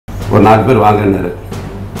ஒரு 4 பேர் வாங்கினாரு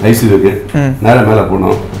ஐசியூக்கு. நேரம் மேலே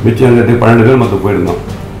போனோம். மிச்சம் 12 பேர் மொத்தம் போயிருந்தோம்.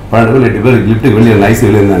 12 பேர் 8 பேர் லிஃப்ட்டுக்கு வெளியே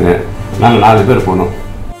ஐசியூவில் இருந்தாங்க. நாங்கள் 4 பேர் போனோம்.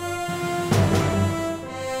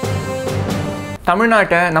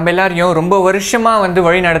 தமிழ்நாட்டை நம்ம எல்லாரையும் ரொம்ப வருஷமாக வந்து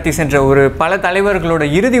வழி நடத்தி சென்ற ஒரு பல தலைவர்களோட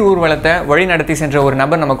இறுதி ஊர்வலத்தை வழி நடத்தி சென்ற ஒரு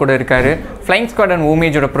நபர் நம்ம கூட இருக்கார். Flying squad and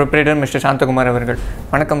ஓமேஜோட proprietor mister Santhakumar அவர்கள்.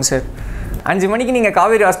 வணக்கம் சார். 5 மணிக்கு நீங்கள்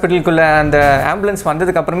காவேரி ஹாஸ்பிட்டலுக்குள்ளே அந்த ஆம்புலன்ஸ்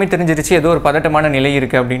வந்ததுக்கு அப்புறமே தெரிஞ்சிருச்சு ஏதோ ஒரு பதட்டமான நிலை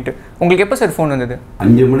இருக்குது அப்படின்ட்டு. உங்களுக்கு எப்போ சார் ஃபோன் வந்தது?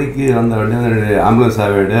 5 மணிக்கு வந்த வண்டி ஆம்புலன்ஸ்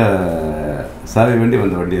சாவை வண்டி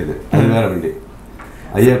வந்த வண்டி அது வேறு வண்டி.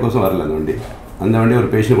 ஐயா கோசம் வரல அந்த வண்டி. அந்த வண்டி ஒரு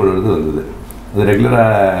பேஷண்ட் கொண்டு வந்தது. அது ரெகுலராக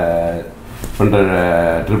பண்ணுற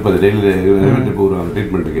ட்ரிப், அது டெய்லி ட்ரிப் வருவாங்க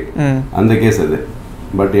ட்ரீட்மெண்ட்டுக்கு. அந்த கேஸ் அது.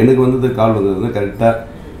 பட் எனக்கு வந்தது கால் வந்தது வந்து கரெக்டாக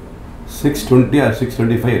 6:20 or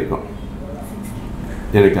 6:25 இருக்கும்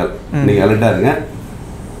எனக்கு கால். நீங்கள் அலர்ட்டாக இருங்க,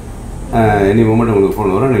 எனி மூமெண்ட் உங்களுக்கு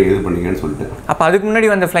ஃபோன் வரும், நீங்கள் இது பண்ணிங்கன்னு சொல்லிட்டு. அப்போ அதுக்கு முன்னாடி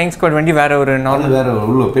வந்த ஃப்ளைங் ஸ்குவாட் வண்டி வேறு ஒரு வேறு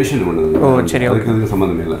உள்ள பேஷண்ட் கொண்டு வந்து. ஓ சரி, அதுக்கு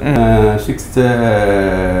சம்மந்தம் இல்லை.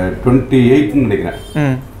 6:28 நினைக்கிறேன்.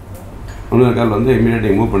 இன்னொரு கால் வந்து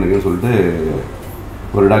இமீடியட்டாக மூவ் பண்ணுங்கன்னு சொல்லிட்டு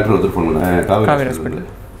ஒரு டாக்டர் ஒருத்தர் ஃபோன் பண்ணேன் காவேரி ஹாஸ்பிட்டல்.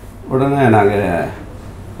 உடனே நாங்கள்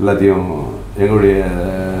எல்லாத்தையும் எங்களுடைய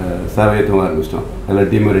சேவையத்துவம் ஆரம்பிச்சிட்டோம். எல்லா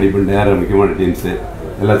டீமும் ரெடி பண்ணிட்டு, யாரும் முக்கியமான டீம்ஸு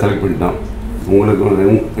எல்லாம் செலக்ட் பண்ணிட்டோம். உங்களுக்கு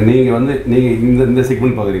நீங்கள் வந்து நீங்கள் இந்த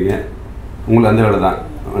செக்மெண்ட் பார்க்குறீங்க, உங்களுக்கு அந்த வேலை தான்.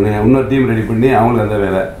 இன்னொரு டீம் ரெடி பண்ணி அவங்களுக்கு அந்த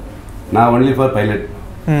வேலை. நான் ஒன்லி ஃபார் பைலட்,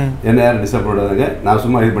 என்ன யாரும் டிஸ்டர்ப் பண்ணாதாங்க, நான்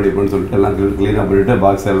சும்மா இது பண்ணிப்பேன்னு சொல்லிட்டு எல்லாம் க்ளீனாக பண்ணிவிட்டு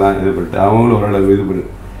பாக்ஸ் எல்லாம் இது பண்ணிட்டு அவங்களும் ஓரளவு இது பண்ணி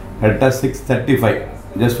கரெக்டாக 6:35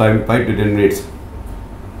 ஜஸ்ட் 5 to 10 minutes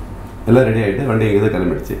எல்லாம் ரெடி ஆகிட்டு வண்டி எங்கே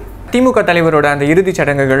கிளம்பிடுச்சு. திமுக தலைவரோட அந்த இறுதிச்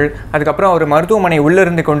சடங்குகள், அதுக்கப்புறம் அவர் மருத்துவமனை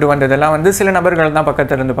உள்ளிருந்து கொண்டு வந்ததெல்லாம் வந்து சில நபர்கள் தான்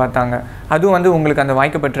பக்கத்துல இருந்து பார்த்தாங்க. அதுவும் வந்து உங்களுக்கு அந்த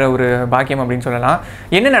வாய்க்கப்பட்ட ஒரு பாக்கியம் அப்படின்னு சொல்லலாம்.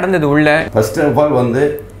 என்ன நடந்தது உள்ள? ஃபர்ஸ்ட் ஆஃப் ஆல் வந்து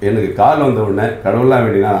எனக்கு கால் வந்த உடனே கடவுளாக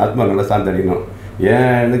வேண்டினா ஆத்மா நல்லா சாந்தடிக்கணும்.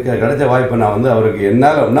 எனக்கு கிடைச்ச வாய்ப்பை நான் வந்து அவருக்கு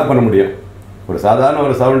என்னால் என்ன பண்ண முடியும். ஒரு சாதாரண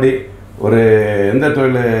ஒரு சவுண்டி, ஒரு எந்த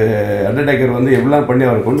தொழில் அண்டர்டேக்கர் வந்து எவ்வளோ பண்ணி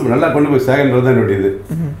அவர் நல்லா கொண்டு போய் சேகன்றது தான் என்னுடையது.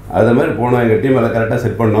 அது மாதிரி போனோம். எங்கள் டீம் எல்லாம் கரெக்டாக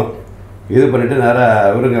செட் பண்ணோம். இது பண்ணிவிட்டு நேராக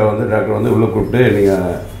அவருங்க வந்து டாக்டர் வந்து உள்ளே கூப்பிட்டு நீங்கள்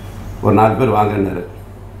ஒரு 4 பேர் வாங்கினார்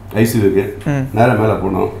ஐசியூக்கு. நேராக மேலே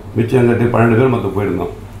போனோம். மிச்சம் 12 பேர் மொத்தம்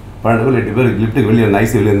போயிருந்தோம். 12 பேர் 8 பேர் லிஃப்ட்டுக்கு வெளியே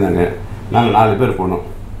ஐசியூவில் இருந்தாங்க. நாங்கள் 4 பேர் போனோம்.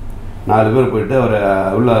 4 பேர் போயிட்டு அவர்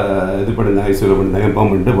உள்ள இது பண்ணியிருந்தாங்க, ஐசியூவில் பண்ணியிருந்தாங்க.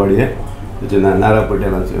 இன்ஃபார்ம் பண்ணிட்டு பாடியை வச்சுருந்தாங்க. நேராக போய்ட்டு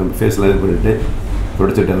எல்லாம் ஃபேஸில் இது பண்ணிவிட்டு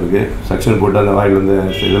துடைச்சிட்டு அவருக்கு சக்ஷன் போட்டு அந்த வாயிலேருந்து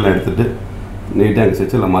இதெல்லாம் எடுத்துகிட்டு நீட்டாக எங்கள்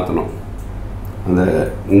செச்சில் மாற்றணும்.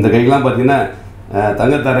 இந்த கைக்கெலாம் பார்த்தீங்கன்னா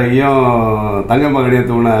தங்கத்தரையும் தங்க மகனையும்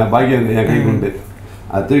தூண பாக்கியம் என் கைக்கு உண்டு.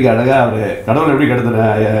 அது தூக்கி அழகாக அவர் கடவுளை எப்படி கடத்துற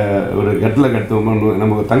ஒரு கட்டில் கட்டுவோம்,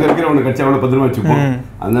 நமக்கு தங்க இருக்கிற ஒன்று கட்சி அவ்வளோ பத்திரமா வச்சுப்போம்.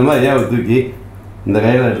 அந்த மாதிரி ஏன் அவர் தூக்கி இந்த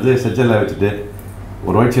கையில் எடுத்து செச்சலில் வச்சுட்டு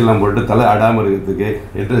ஒரு ஒயிட்ஷீட்லாம் போட்டு தலை ஆடாமல் இருக்கிறதுக்கு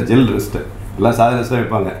எடுத்து ஜெல் ரெஸ்ட்டு எல்லாம் சாதா ரெஸ்ட்டாக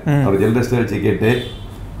வைப்பாங்க. அவர் ஜெல் ரெஸ்ட்டை வச்சு கேட்டு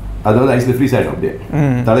அது வந்து ஐஸில் ஃப்ரீஸ் ஆகிடும். அப்படியே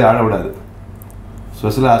தலையை ஆட விடாது.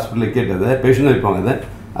 ஸ்பெஷல் ஹாஸ்பிட்டலில் கேட்டதை பேஷண்ட்டாக வைப்பாங்க.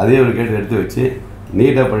 அதே ஒரு கேட்டு எடுத்து வச்சு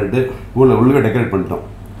நீட்டாக பண்ணிவிட்டு உள்ளே டெக்கரேட் பண்ணிட்டோம்.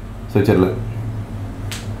 ஸ்ட்ரெச்சரில்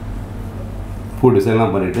பூ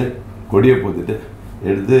டிசைன்லாம் பண்ணிவிட்டு கொடியை போத்துட்டு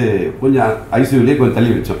எடுத்து கொஞ்சம் ஐசியூலேயே கொஞ்சம்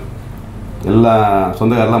தள்ளி வச்சோம். எல்லா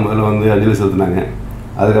சொந்தக்காரெலாம் முதல்ல வந்து அஞ்சலி செலுத்தினாங்க.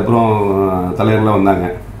 அதுக்கப்புறம் தலைவர்லாம் வந்தாங்க.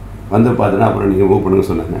 வந்து பார்த்துட்டு அப்புறம் நீங்கள் மூவ் பண்ணுங்க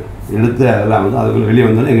சொன்னாங்க. எடுத்து அதெல்லாம் வந்து அதுக்குள்ளே வெளியே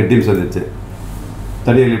வந்தோன்னே எங்கள் டீம் சேர்ந்துச்சு.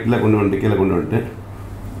 தனியாக லிஃப்ட்டில் கொண்டு வந்துட்டு கீழே கொண்டு வந்துட்டு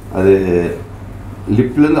அது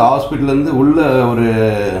லிஃப்ட்லேருந்து ஹாஸ்பிட்டல்லேருந்து உள்ளே ஒரு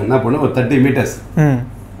என்ன பண்ணோம், ஒரு 30 meters.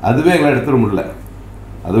 அதுவே எங்களை எடுத்துட முடியல.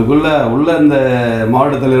 அதுக்குள்ளே உள்ள இந்த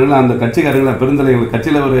மாவட்ட தலைவர்கள் அந்த கட்சிக்காரங்களாம் பெருந்தலைவர்கள்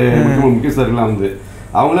கட்சியில் ஒரு முக்கியஸ்தர்கள்லாம் வந்து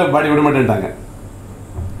அவங்களே பாடி விட மாட்டேன்ட்டாங்க.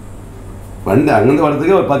 வந்து அங்கேருந்து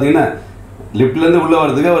வரதுக்கு ஒரு பார்த்தீங்கன்னா லிஃப்ட்லேருந்து உள்ளே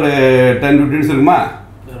வரதுக்கு ஒரு 10-15 minutes இருக்குமா?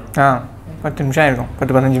 10 நிமிஷம் இருக்கும்.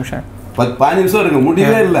 10-15 நிமிஷம் 15 நிமிஷம் இருக்கும்.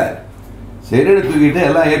 முடியவே இல்லை. சரின்னு தூக்கிட்டு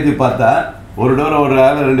எல்லாம் ஏற்றி பார்த்தா ஒரு டோரை ஒரு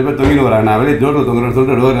ஆள் 2 பேர் தொங்கின்னு வராங்க. நான் வெளியே டோரில் தொங்குறேன்னு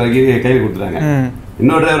சொல்லிட்டு டோர் வாங்கி கையில் கொடுத்துட்டாங்க.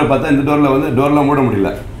 இன்னொரு டிரைவரை பார்த்தா இந்த டோரில் வந்து டோர்லாம் மூட முடியல.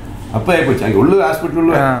 அப்போ ஆகிப்போச்சு. அங்கே உள்ள ஹாஸ்பிட்டல்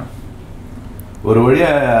ஒரு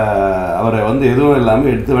வழியாக அவரை வந்து எதுவும்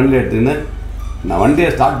இல்லாமல் எடுத்து வண்டியில் எடுத்துக்கின்னு நான் வண்டியை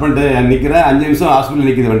ஸ்டார்ட் பண்ணிட்டு நிற்கிறேன். 5 நிமிஷம் ஹாஸ்பிட்டல்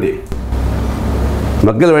நிற்கிது வண்டி.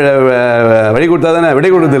 மக்கள் வழி கொடுத்தா தானே, விடை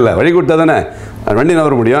கொடுக்குறதில்ல, வழி கொடுத்தா தானே வண்டி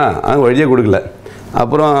நகர முடியும். அங்கே வழியே கொடுக்கல.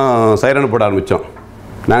 அப்புறம் சைரன் போட ஆரம்பித்தோம்.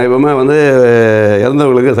 நாங்கள் எப்போவுமே வந்து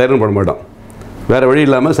இறந்தவங்களுக்கு சைரன் போட மாட்டோம். வேறு வழி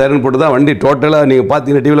இல்லாமல் சைரன் போட்டு தான் வண்டி டோட்டலாக நீங்கள்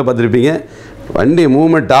பார்த்தீங்கன்னா டிவியில் பார்த்துருப்பீங்க. வண்டி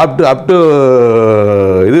மூவ்மெண்ட் அப் டு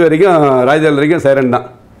இது வரைக்கும் ராஜால் வரைக்கும் சைரன் தான்.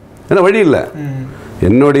 ஏன்னா வழி இல்லை.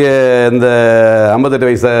 என்னுடைய இந்த 58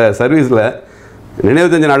 வயசு சர்வீஸில்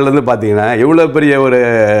 75 நாள்லேருந்து பார்த்தீங்கன்னா எவ்வளோ பெரிய ஒரு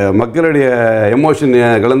மக்களுடைய எமோஷன்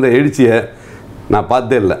கலந்த எழுச்சியை நான்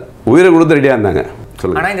பார்த்தே இல்லை. உயிரை கொடுத்து ரெடியாக இருந்தாங்க.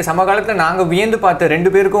 ஆனால் இந்த சமகாலத்தில் நாங்கள் வியந்து பார்த்த 2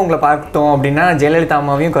 பேருக்கும் உங்களை பார்த்தோம் அப்படின்னா ஜெயலலிதா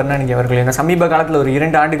அம்மாவையும் கருணாநிதி அவர்களையும். எங்கள் சமீப காலத்தில் ஒரு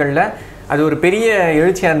 2 ஆண்டுகளில் அது ஒரு பெரிய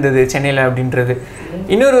எழுச்சியாக இருந்தது சென்னையில் அப்படின்றது.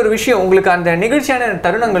 இன்னொரு விஷயம், உங்களுக்கு அந்த நிகழ்ச்சியான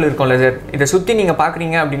தருணங்கள் இருக்கும்ல சார், இதை சுற்றி நீங்கள்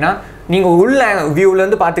பார்க்குறீங்க அப்படின்னா நீங்கள் உள்ள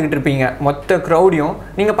வியூவிலேருந்து பார்த்துக்கிட்டு இருப்பீங்க மொத்த க்ரௌடையும்.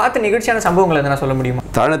 நீங்கள் பார்த்த நிகழ்ச்சியான சம்பவங்கள் எதனா சொல்ல முடியுமா?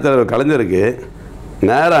 தானத்தில் கலைஞருக்கு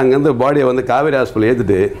நேரம் அங்கேருந்து பாடியை வந்து காவேரி ஹாஸ்பிட்டல்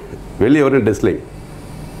ஏற்றிட்டு வெளியே வரும் டெஸ்லிங்,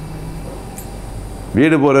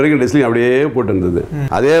 வீடு போகிற வரைக்கும் டெஸ்லிங் அப்படியே போட்டு இருந்தது.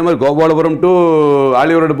 அதே மாதிரி கோபாலபுரம் டு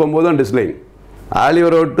ஆலிவர் ரோடு போகும்போதும் டெஸ்லிங்,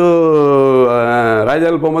 ஆலிவர் ரோடு டு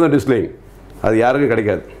ராஜாவில் போகும்போதும் டெஸ்லிங். அது யாருக்கும்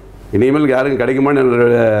கிடைக்காது, இனிமேல் யாருக்கும் கிடைக்குமான்னு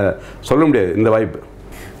சொல்ல முடியாது இந்த வாய்ப்பு.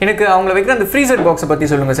 எனக்கு அவங்கள வைக்கிற அந்த ஃப்ரீசர் பாக்ஸை பற்றி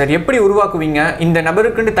சொல்லுங்கள் சார். எப்படி உருவாக்குவீங்க? இந்த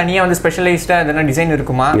நபருக்குன்னு தனியாக வந்து ஸ்பெஷலைஸ்டாக எதனா டிசைன்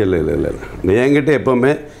இருக்குமா? இல்லை இல்லை இல்லை இல்லை, என்கிட்ட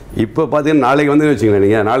எப்போவுமே இப்போ பார்த்தீங்கன்னா நாளைக்கு வந்து வச்சுங்களேன்,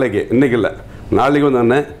 நீங்கள் நாளைக்கு இன்றைக்கி இல்லை நாளைக்கு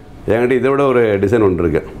வந்தோடனே என்கிட்ட இதை விட ஒரு டிசைன் ஒன்று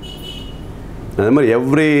இருக்குது. அது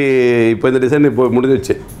மாதிரி இப்போ இந்த டிசைன் இப்போ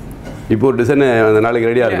முடிஞ்சிச்சு, இப்போ ஒரு டிசைன் அந்த நாளைக்கு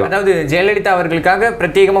ரெடியாக இருக்கும். அதாவது ஜெயலலிதா அவர்களுக்காக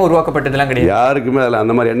பிரத்யேகமாக உருவாக்கப்பட்டதெல்லாம் கிடையாது, யாருக்குமே அதில்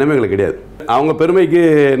அந்த மாதிரி எண்ணமே எங்களுக்கு கிடையாது. அவங்க பெருமைக்கு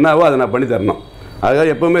என்னவோ அதை நான் பண்ணி தரணும்,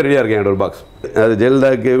 அதுக்காக எப்போவுமே ரெடியாக இருக்கேன் என்னோட பாக்ஸ். அது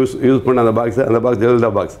ஜெயலலிதாவுக்கு யூஸ் பண்ண அந்த பாக்ஸ்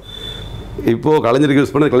ஜெயலலிதா பாக்ஸ். இப்போது கலைஞருக்கு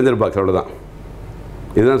யூஸ் பண்ணது கலைஞர் பாக்ஸ், அவ்வளோதான்.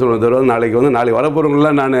 இதுதான் சொல்லுவேன். தவிர நாளைக்கு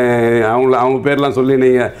வரப்போகிறவங்களாம் நான் அவங்க பேர்லாம் சொல்லி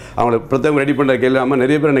நீங்கள் அவங்கள பிரத்யேகம் ரெடி பண்ணுற கேள்வி ஆமாம்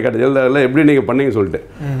நிறைய பேர் எனக்கு கேட்ட ஜெயலலிதாவில் எப்படி நீங்கள் பண்ணீங்கன்னு சொல்லிட்டு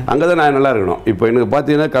அங்கே தான் நான் நல்லா இருக்கணும். இப்போ எனக்கு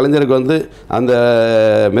பார்த்தீங்கன்னா கலைஞருக்கு வந்து அந்த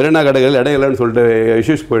மெரினா கடைகள் இடையிலன்னு சொல்லிட்டு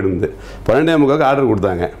இஷ்யூஸ் போயிடுது. 12:45 ஆர்டர்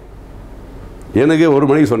கொடுத்தாங்க, எனக்கு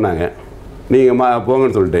 1 மணிக்கு சொன்னாங்க நீங்கள்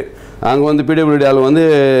போங்கன்னு சொல்லிட்டு. அங்கே வந்து பிடபிள்யூடி ஆள் வந்து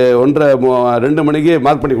 2 மணிக்கு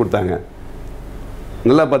மார்க் பண்ணி கொடுத்தாங்க.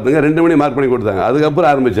 நல்லா பார்த்துங்க, 2 மணி மார்க் பண்ணி கொடுத்தாங்க.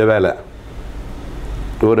 அதுக்கப்புறம் ஆரம்பித்த வேலை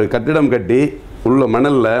ஒரு கட்டிடம் கட்டி உள்ள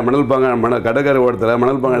கடற்கரை ஓரத்தில்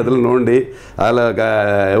மணல் பாங்க இடத்துல நோண்டி அதில்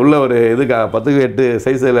உள்ள ஒரு 10x8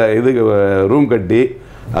 சைஸில் ரூம் கட்டி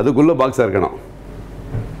அதுக்குள்ளே பாக்ஸாக இருக்கணும்.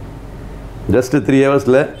 ஜஸ்ட்டு 3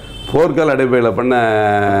 ஹவர்ஸில் 4 கால் அடைப்பையில் பண்ண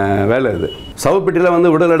வேலை இது. சவப்பெட்டியில்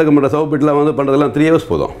வந்து உடல் அடக்கம் பண்ணுற சவப்பெட்டியில் வந்து பண்ணுறதெல்லாம் 3 ஹவர்ஸ்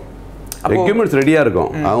போதும். எக்யூப்மெண்ட்ஸ் ரெடியாக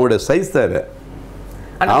இருக்கும், அவங்களோட சைஸ் தேவை.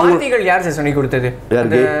 வார்த்தைகள் யார் சார் சொல்லி கொடுத்தது?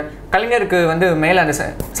 கலைஞருக்கு வந்து மேலே அந்த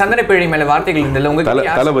சந்தனப்பேழை மேலே வார்த்தைகள் இருந்தது உங்களுக்கு?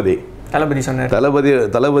 தளபதி சொன்னார்.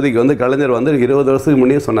 தளபதிக்கு வந்து கலைஞர் வந்து 20 வருஷத்துக்கு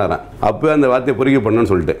முன்னே சொன்னாராம். அப்போ அந்த வார்த்தையை பொறுக்கி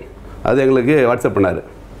பண்ணணும்னு சொல்லிட்டு அது எங்களுக்கு வாட்ஸ்அப் பண்ணார்,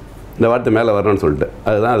 இந்த வார்த்தை மேலே வரணும்னு சொல்லிட்டு.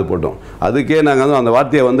 அதுதான் அது போட்டோம். அதுக்கே நாங்கள் வந்து அந்த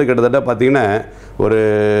வார்த்தையை வந்து கிட்டத்தட்ட பார்த்தீங்கன்னா ஒரு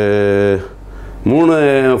 3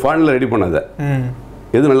 ஃபாண்டில் ரெடி பண்ணதை,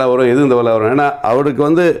 எது நல்லா வரும் எது இந்த வேலை வரும். ஏன்னா அவருக்கு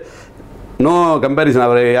வந்து நோ கம்பேரிசன்,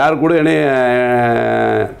 அவர் யார் கூட என்னைய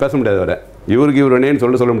பேச முடியாது. அவரை இவர் என்னன்னு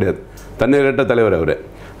சொல்ல முடியாது. தண்ணீர் கேட்ட தலைவர்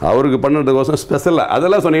அவருக்கு பண்ணுறதுக்கோசம் ஸ்பெஷலாக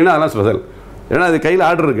அதெல்லாம் சொன்னீங்கன்னா அதெல்லாம் ஸ்பெஷல். ஏன்னா அது கையில்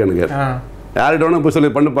ஆர்டர் இருக்குது, எனக்கு யார்கிட்ட வேணும் போய் சொல்லி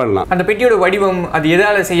பண்ணலாம். அந்த பெட்டியோட வடிவம் அது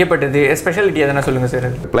எதால் செய்யப்பட்டது, ஸ்பெஷாலிட்டி எதனா சொல்லுங்கள் சார்?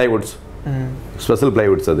 Plywoods, special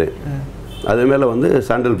plywoods. அது மேலே வந்து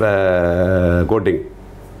சாண்டல் கோட்டிங்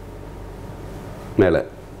மேலே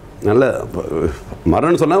நல்ல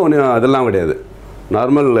மரம்னு சொன்னால் ஒன்றும் அதெல்லாம் கிடையாது,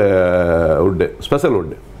 நார்மல் வுட்டு, ஸ்பெஷல்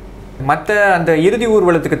வுட்டு. மற்ற அந்த இறுதி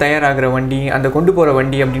ஊர்வலத்துக்கு தயாராகிற வண்டி, அந்த கொண்டு போகிற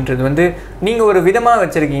வண்டி அப்படின்றது வந்து நீங்கள் ஒரு விதமாக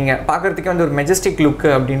வச்சுருக்கீங்க, பார்க்குறதுக்கே வந்து ஒரு மெஜஸ்டிக் லுக்கு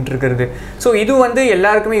அப்படின்ட்டு இருக்கிறது. ஸோ இது வந்து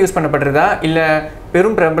எல்லாருக்குமே யூஸ் பண்ணப்படுறதா இல்லை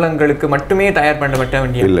பெரும் பிரபலங்களுக்கு மட்டுமே தயார் பண்ணப்பட்ட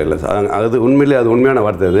வண்டி? இல்லை அது உண்மையிலே அது உண்மையான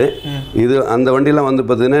வார்த்தை. இது அந்த வண்டியெலாம் வந்து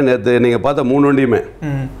பார்த்தீங்கன்னா நேற்று நீங்கள் பார்த்த 3 வண்டியுமே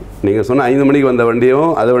நீங்கள் சொன்ன 5 மணிக்கு வந்த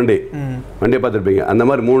வண்டியும் அது வண்டியை பார்த்துருப்பீங்க. அந்த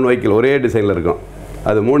மாதிரி 3 வெஹிக்கிள் ஒரே டிசைனில் இருக்கும்.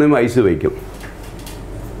 அது 3மே ICU vehicle,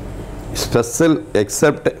 special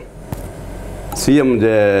accept CM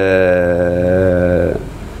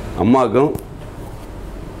அம்மாவுக்கும்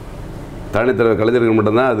தலைமை தலைவர் கலைஞருக்கு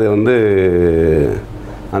மட்டும்தான் அது வந்து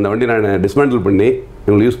அந்த வண்டி நான் டிஸ்மேண்டில் பண்ணி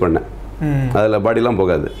இவங்களுக்கு யூஸ் பண்ணேன். அதில் பாடிலாம்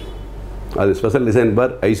போகாது, அது ஸ்பெஷல் டிசைன்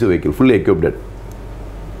பார் ஐசியூ வெஹிக்கிள், ஃபுல்லி எக்யூப்டட்.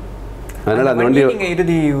 அதனால் அந்த வண்டியை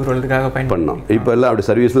இறுதி ஊர்வலத்துக்காக பண்ணோம். இப்போ எல்லாம் அப்படி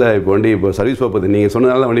சர்வீஸில் இப்போ வண்டி இப்போ சர்வீஸ் போகுது. நீங்கள்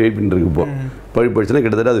சொன்னதால வண்டி வெயிட் பண்ணிட்டு இருக்கு. இப்போ போயிடுச்சுன்னா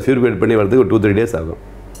கிட்டத்தட்ட அது ஃபியூர்பேட் பண்ணி வரதுக்கு ஒரு 2-3 டேஸ் ஆகும்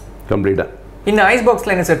கம்ப்ளீட்டாக. இந்த ஐஸ்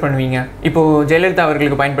பாக்ஸில் என்ன சார் பண்ணுவீங்க? இப்போது ஜெயலலிதா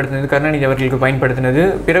அவர்களுக்கு பயன்படுத்தினது, கருணாநிதி அவர்களுக்கு பயன்படுத்தினது,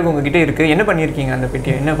 பிறகு உங்ககிட்ட இருக்குது, என்ன பண்ணியிருக்கீங்க அந்த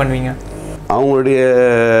பெட்டியை, என்ன பண்ணுவீங்க? அவங்களுடைய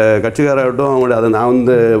கட்சிக்காராகட்டும் அவங்களுடைய அதை நான்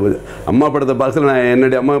வந்து அம்மா படத்தை பாக்ஸில் நான்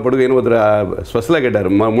என்னுடைய அம்மா படுக்கைன்னு ஒருத்தர் ஸ்பெஷலாக கேட்டார்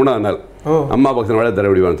 3ஆவது நாள், அம்மா பாக்ஸில் வேலை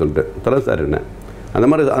தர முடியுமான்னு சொல்லிட்டு. தர சார் என்ன அந்த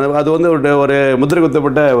மாதிரி அது வந்து ஒரு முத்திரை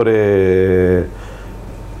குத்தப்பட்ட ஒரு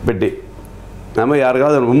பெட்டி. நம்ம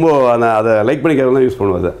யாருக்காவது ரொம்ப அதை லைக் பண்ணிக்கிறவங்க யூஸ்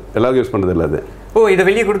பண்ணுவோம், அதை எல்லாருக்கும் யூஸ் பண்ணுறது இல்லை. அது இதை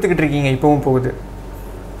வெளியே கொடுத்துக்கிட்டு இருக்கீங்க, இப்போவும் போகுது.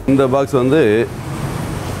 இந்த பாக்ஸ் வந்து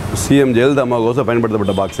சிஎம் ஜெயலலிதா அம்மாவுக்கோசம்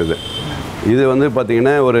பயன்படுத்தப்பட்ட பாக்ஸ். இது வந்து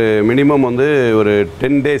பார்த்திங்கன்னா ஒரு மினிமம் வந்து ஒரு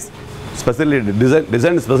 10 days specially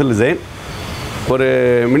design special design. ஒரு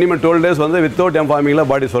மினிமம் 12 days வந்து வித்தவுட் எம்பார்மிங்கில்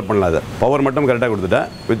பாடி ஸ்டோர் பண்ணலாம். அதை பவர் மட்டும் கரெக்டாக கொடுத்துட்டேன்.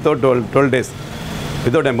 வித்தவுட் 12 days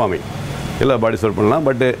வித்தவுட் எம்பார்மிங் எல்லா பாடி ஸ்டோர் பண்ணலாம்.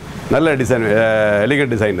 பட்டு நல்ல டிசைன்,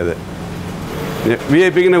 எலிகண்ட் டிசைன். அது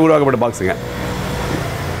விஐபிக்குன்னு உருவாக்கப்பட்ட பாக்ஸுங்க.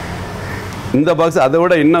 இந்த பாக்ஸ் அதை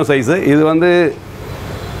விட இன்னும் சைஸு. இது வந்து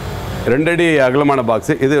 2 அடி அகலமான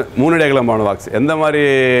பாக்ஸு, இது 3 அடி அகலமான பாக்ஸ். எந்த மாதிரி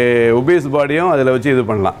ஒபீஸ் பாடியும் அதில் வச்சு இது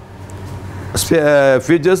பண்ணலாம்.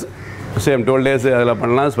 ஃபீச்சர்ஸ் சேம் 12 days அதில்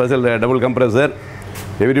பண்ணலாம். Special double compressor,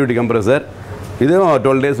 heavy duty compressor. இதுவும்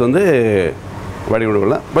 12 days வந்து பாடி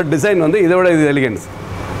கொடுக்கலாம். பட் டிசைன் வந்து இதை விட இது எலிகன்ஸ்.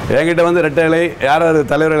 என்கிட்ட வந்து ரெட்டை யாராவது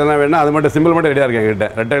தலைவர்கள் என்ன வேணும்னா அது மட்டும் சிம்பிள் மட்டும் ரெடியாக இருக்கு. என்கிட்ட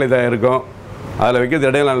ரெட்டை தான் இருக்கும். அதில் வைக்கிறது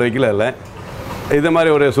இடையில நான் வைக்கல. இல்லை இது மாதிரி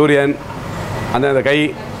ஒரு சூரியன், அந்த கை,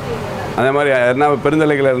 அந்த மாதிரி என்ன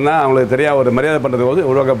பெருந்தலைகள் இருந்தால் அவங்களுக்கு தெரியாது ஒரு மரியாதை பண்ணுறது போது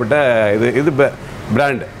உருவாக்கப்பட்ட இது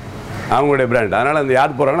பிராண்டு, அவங்களுடைய பிராண்ட். அதனால் அந்த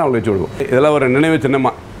யார் போகிறாங்கன்னா அவங்க வச்சு விடுவோம். இதெல்லாம் ஒரு நினைவு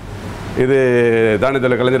சின்னமாக. இது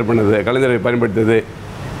தானியத்தில் கலைஞர் பண்ணது, கலைஞரை பயன்படுத்துது.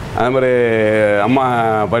 அது மாதிரி அம்மா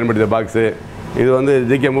பயன்படுத்திய பாக்ஸு. இது வந்து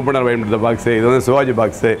ஜிகே மூப்பனார் பயன்படுத்த பாக்ஸு. இது வந்து சிவாஜி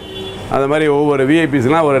பாக்ஸு. அந்த மாதிரி ஒவ்வொரு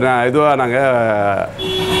விஐபிஸ்லாம் ஒரு இதுவாக நாங்கள்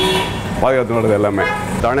பாதுகாத்து வருது எல்லாமே.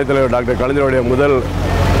 தானிய தலைவர் டாக்டர் கலைஞருடைய முதல்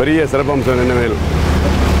பெரிய சிறப்பம்சம் என்னவெனில்,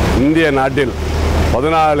 இந்திய நாட்டில்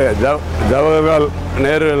 14 ஜவஹர்லால்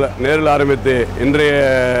நேரில் ஆரம்பித்து இன்றைய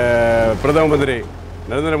பிரதம மந்திரி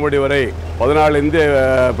நரேந்திர மோடி வரை 14 இந்திய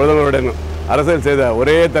பிரதமருடன் அரசியல் செய்த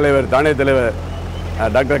ஒரே தலைவர் தானிய தலைவர்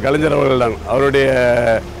டாக்டர் கலைஞர் அவர்கள் தான். அவருடைய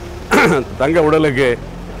தங்க உடலுக்கு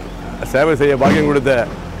சேவை செய்ய பாக்கியம் கொடுத்த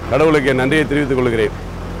கடவுளுக்கு நன்றியை தெரிவித்துக் கொள்கிறேன்.